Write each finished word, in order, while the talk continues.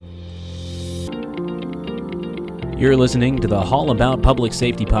You're listening to the Hall About Public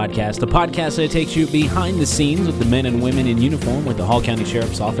Safety podcast, a podcast that takes you behind the scenes with the men and women in uniform with the Hall County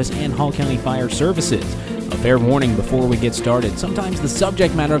Sheriff's Office and Hall County Fire Services. A fair warning before we get started, sometimes the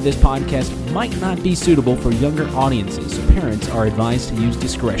subject matter of this podcast might not be suitable for younger audiences, so parents are advised to use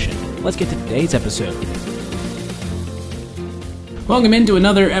discretion. Let's get to today's episode. Welcome into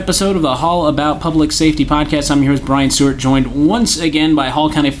another episode of the Hall About Public Safety podcast. I'm your host, Brian Stewart, joined once again by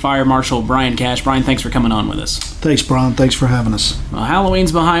Hall County Fire Marshal Brian Cash. Brian, thanks for coming on with us. Thanks, Brian. Thanks for having us. Well,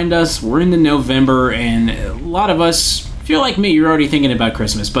 Halloween's behind us. We're into November, and a lot of us, if you're like me, you're already thinking about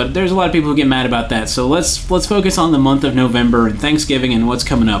Christmas, but there's a lot of people who get mad about that. So let's focus on the month of November and Thanksgiving and what's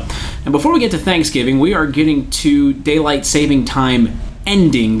coming up. And before we get to Thanksgiving, we are getting to daylight saving time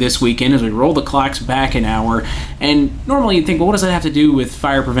ending this weekend as we roll the clocks back an hour. And normally you'd think, well, what does that have to do with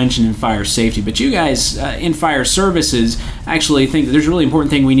fire prevention and fire safety? But you guys in fire services actually think that there's a really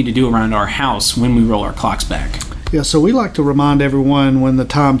important thing we need to do around our house when we roll our clocks back. Yeah, so we like to remind everyone when the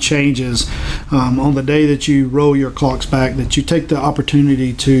time changes on the day that you roll your clocks back that you take the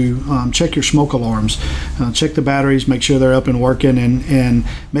opportunity to check your smoke alarms, check the batteries, make sure they're up and working, and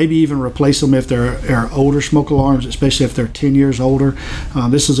maybe even replace them if they're older smoke alarms, especially if they're 10 years older.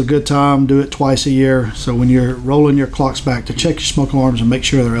 This is a good time. Do it twice a year. So when you're rolling your clocks back, to check your smoke alarms and make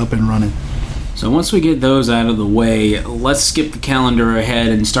sure they're up and running. So once we get those out of the way, let's skip the calendar ahead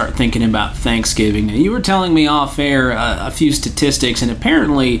and start thinking about Thanksgiving. Now, you were telling me off air a few statistics, and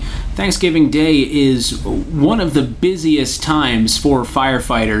apparently Thanksgiving Day is one of the busiest times for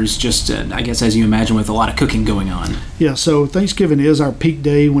firefighters, just I guess as you imagine, with a lot of cooking going on. Yeah, so Thanksgiving is our peak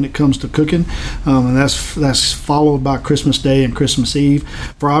day when it comes to cooking, and that's followed by Christmas Day and Christmas Eve.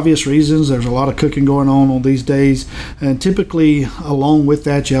 For obvious reasons, there's a lot of cooking going on these days, and typically along with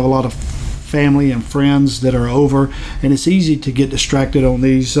that you have a lot of family and friends that are over, and it's easy to get distracted on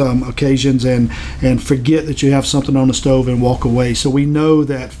these occasions and forget that you have something on the stove and walk away. So we know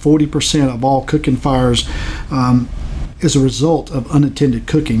that 40% of all cooking fires is a result of unattended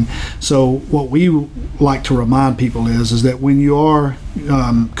cooking. So what we like to remind people is that when you are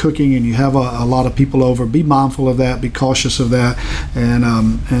cooking and you have a lot of people over, be mindful of that, be cautious of that,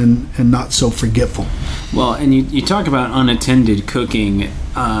 and not so forgetful. Well, and you talk about unattended cooking.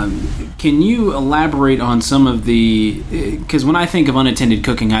 Can you elaborate on some of the, because when I think of unattended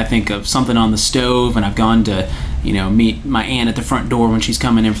cooking, I think of something on the stove, and I've gone to meet my aunt at the front door when she's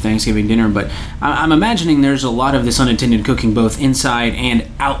coming in for Thanksgiving dinner, but I'm imagining there's a lot of this unattended cooking both inside and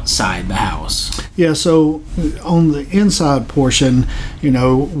outside the house. Yeah, so on the inside portion,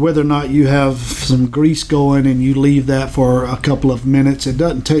 whether or not you have some grease going and you leave that for a couple of minutes, it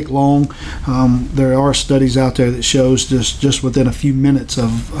doesn't take long. There are studies out there that shows just within a few minutes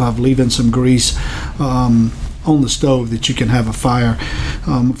of leaving some grease on the stove that you can have a fire.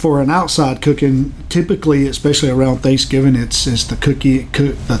 For an outside cooking, typically, especially around Thanksgiving, it's the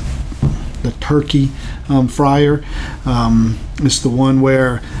turkey fryer. It's the one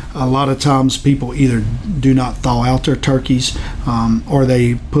where a lot of times people either do not thaw out their turkeys or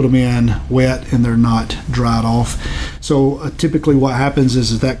they put them in wet and they're not dried off. So typically what happens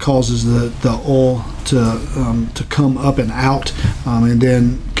is that causes the oil to come up and out and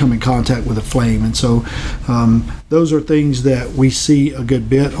then come in contact with the flame. And so those are things that we see a good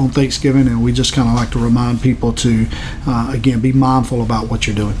bit on Thanksgiving, and we just kind of like to remind people to, again, be mindful about what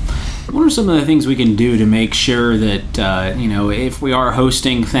you're doing. What are some of the things we can do to make sure that, if we are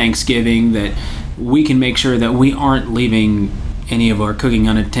hosting Thanksgiving, that we can make sure that we aren't leaving any of our cooking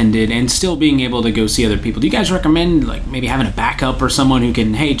unattended and still being able to go see other people? Do you guys recommend maybe having a backup or someone who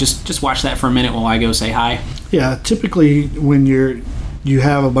can, hey, just watch that for a minute while I go say hi? Yeah, typically when you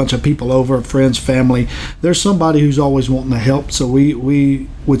have a bunch of people over, friends, family, there's somebody who's always wanting to help. So we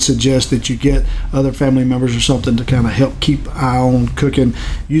would suggest that you get other family members or something to kind of help keep eye on cooking.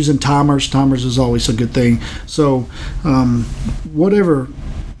 Using timers is always a good thing. So whatever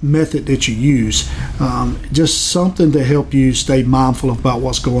method that you use, just something to help you stay mindful about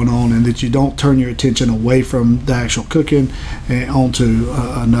what's going on, and that you don't turn your attention away from the actual cooking and onto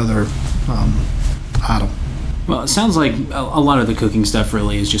another item. Well, it sounds like a lot of the cooking stuff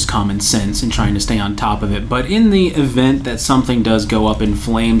really is just common sense and trying to stay on top of it. But in the event that something does go up in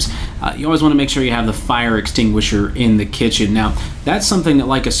flames, you always want to make sure you have the fire extinguisher in the kitchen. Now, that's something that,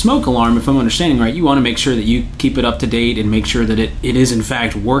 like a smoke alarm, if I'm understanding right, you want to make sure that you keep it up to date and make sure that it is in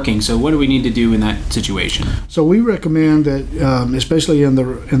fact working. So what do we need to do in that situation? So we recommend that, especially in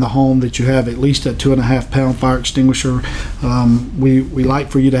the home, that you have at least a 2.5 pound fire extinguisher. We like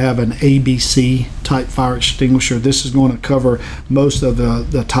for you to have an ABC type fire extinguisher extinguisher. This is going to cover most of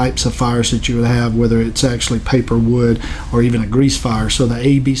the types of fires that you would have, whether it's actually paper, wood, or even a grease fire. So the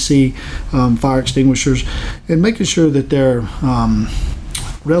ABC fire extinguishers, and making sure that they're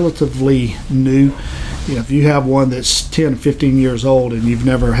relatively new. If you have one that's 10, 15 years old and you've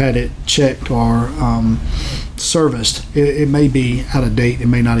never had it checked or serviced, it may be out of date. It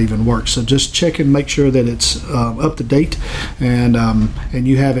may not even work. So just check and make sure that it's up to date, and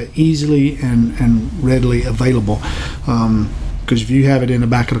you have it easily and readily available. Because if you have it in the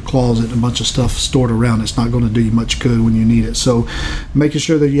back of the closet and a bunch of stuff stored around, it's not going to do you much good when you need it. So making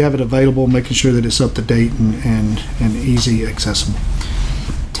sure that you have it available, making sure that it's up to date and easy accessible.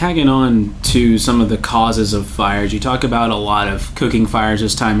 Tagging on to some of the causes of fires, you talk about a lot of cooking fires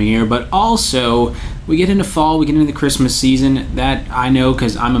this time of year, but also we get into fall, we get into the Christmas season. That I know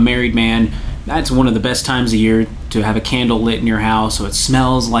because I'm a married man. That's one of the best times of year to have a candle lit in your house so it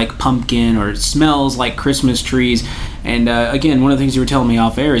smells like pumpkin or it smells like Christmas trees. And again, one of the things you were telling me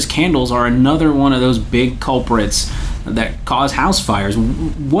off air is candles are another one of those big culprits that cause house fires.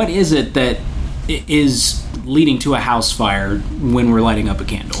 What is it that is leading to a house fire when we're lighting up a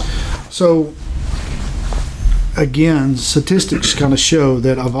candle? So again, statistics kind of show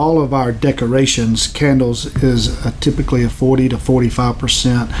that of all of our decorations, candles is typically a 40 to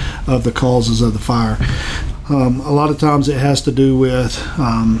 45% of the causes of the fire. A lot of times it has to do with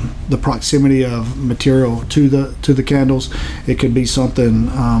the proximity of material to the candles. It could be something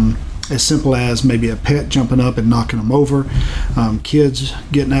as simple as maybe a pet jumping up and knocking them over, kids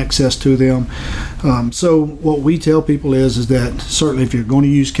getting access to them. So what we tell people is that certainly if you're going to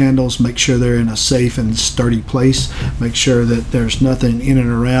use candles, make sure they're in a safe and sturdy place. Make sure that there's nothing in and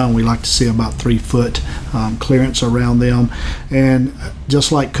around. We like to see about 3 foot clearance around them. And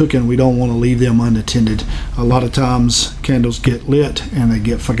just like cooking, we don't want to leave them unattended. A lot of times candles get lit and they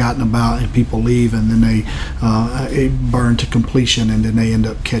get forgotten about and people leave, and then they burn to completion, and then they end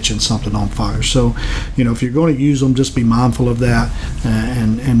up catching something on fire. So, if you're going to use them, just be mindful of that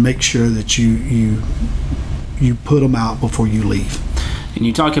and make sure that you put them out before you leave. And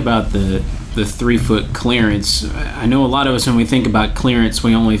you talk about the 3 foot clearance. I know a lot of us, when we think about clearance,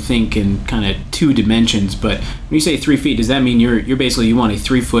 we only think in kind of 2 dimensions, but when you say 3 feet, does that mean you're basically, you want a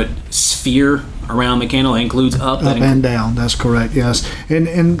 3 foot sphere around the candle that includes up and down? That's correct, yes.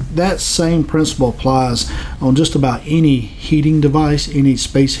 And that same principle applies on just about any heating device, any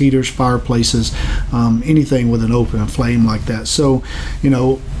space heaters, fireplaces, anything with an open flame like that. So,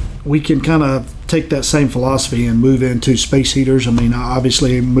 we can kind of take that same philosophy and move into space heaters. I mean,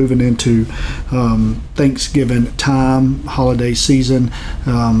 obviously moving into Thanksgiving time, holiday season,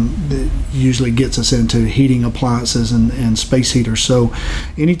 usually gets us into heating appliances and space heaters. So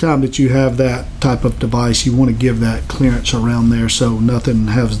anytime that you have that type of device, you want to give that clearance around there so nothing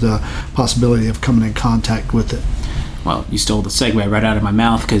has the possibility of coming in contact with it. Well, you stole the segue right out of my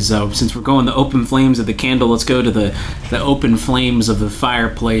mouth, because since we're going the open flames of the candle, let's go to the open flames of the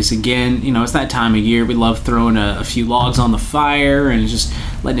fireplace. Again, it's that time of year. We love throwing a few logs on the fire and just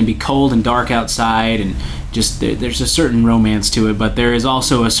letting it be cold and dark outside, and just there's a certain romance to it, but there is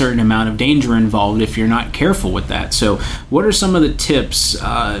also a certain amount of danger involved if you're not careful with that. So what are some of the tips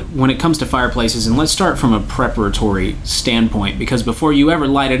when it comes to fireplaces? And let's start from a preparatory standpoint, because before you ever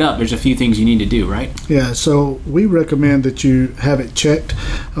light it up, there's a few things you need to do, right? Yeah, so we recommend that you have it checked,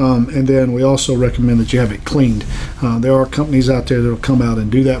 and then we also recommend that you have it cleaned. There are companies out there that will come out and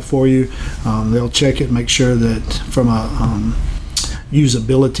do that for you. They'll check it, make sure that from a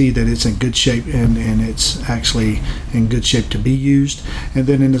usability that it's in good shape and it's actually in good shape to be used. And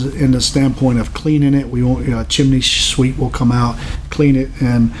then in the standpoint of cleaning it, we want a chimney sweep will come out, clean it,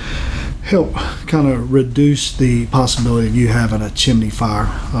 and help kind of reduce the possibility of you having a chimney fire.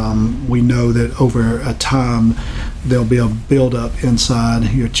 We know that over a time there'll be a buildup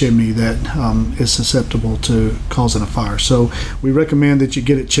inside your chimney that is susceptible to causing a fire. So we recommend that you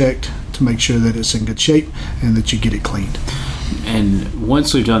get it checked to make sure that it's in good shape and that you get it cleaned. And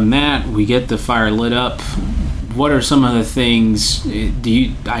once we've done that, we get the fire lit up. What are some of the things?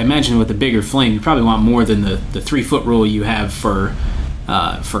 I imagine with a bigger flame, you probably want more than the 3 foot rule you have for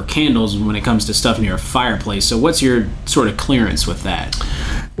candles when it comes to stuff near a fireplace. So what's your sort of clearance with that?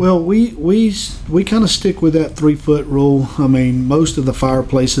 Well, we kind of stick with that 3 foot rule. I mean, most of the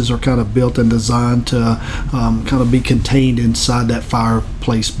fireplaces are kind of built and designed to kind of be contained inside that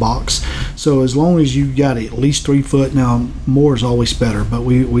fireplace box. So as long as you got at least 3 foot, now more is always better, but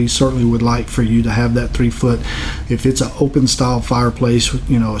we certainly would like for you to have that 3 foot. If it's an open style fireplace,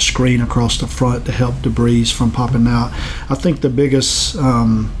 a screen across the front to help debris from popping out. I think the biggest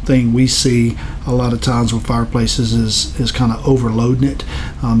thing we see a lot of times with fireplaces is kind of overloading it,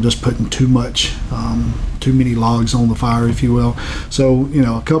 just putting too many logs on the fire, if you will. So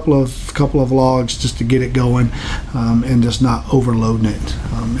a couple of logs just to get it going, and just not overloading it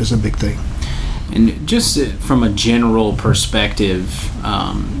is a big thing. And just from a general perspective,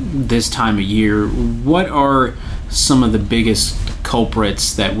 this time of year, what are some of the biggest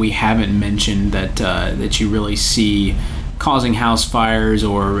culprits that we haven't mentioned that you really see causing house fires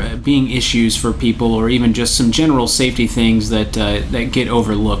or being issues for people, or even just some general safety things that get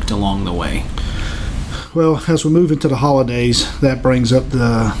overlooked along the way? Well, as we move into the holidays, that brings up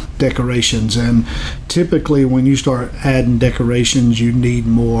the decorations, and typically when you start adding decorations, you need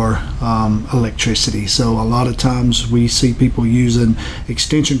more electricity. So a lot of times we see people using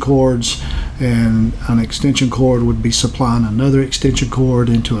extension cords, and an extension cord would be supplying another extension cord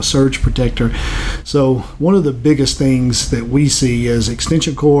into a surge protector. So one of the biggest things that we see is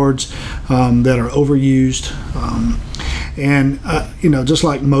extension cords that are overused. And just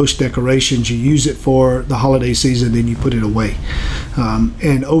like most decorations, you use it for the holiday season, then you put it away.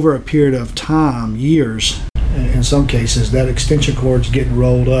 And over a period of time, years, in some cases, that extension cord's getting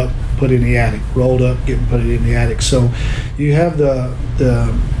rolled up, put in the attic, rolled up, getting put in the attic. So you have the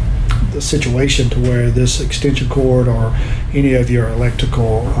situation to where this extension cord or any of your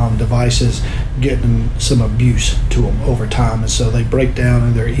electrical devices getting some abuse to them over time, and so they break down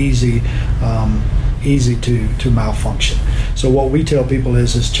and they're easy to malfunction. So what we tell people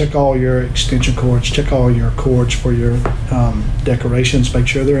is check all your extension cords, check all your cords for your decorations, make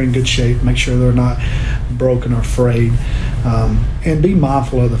sure they're in good shape, make sure they're not broken or frayed, and be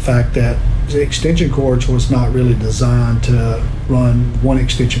mindful of the fact that the extension cords was not really designed to run one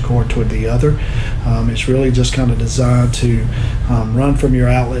extension cord toward the other. It's really just kind of designed to run from your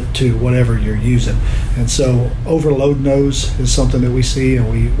outlet to whatever you're using. And so overloading those is something that we see,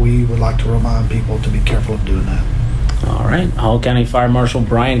 and we would like to remind people to be careful of doing that. All right. Hall County Fire Marshal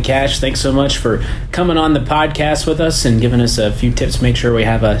Brian Cash, thanks so much for coming on the podcast with us and giving us a few tips to make sure we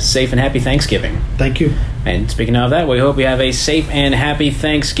have a safe and happy Thanksgiving. Thank you. And speaking of that, we hope you have a safe and happy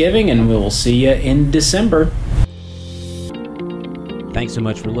Thanksgiving, and we will see you in December. Thanks so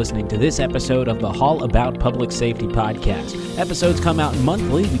much for listening to this episode of the Hall About Public Safety podcast. Episodes come out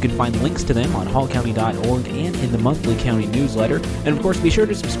monthly. You can find links to them on hallcounty.org and in the monthly county newsletter. And of course, be sure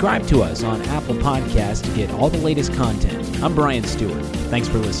to subscribe to us on Apple Podcasts to get all the latest content. I'm Brian Stewart. Thanks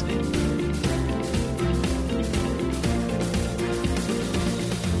for listening.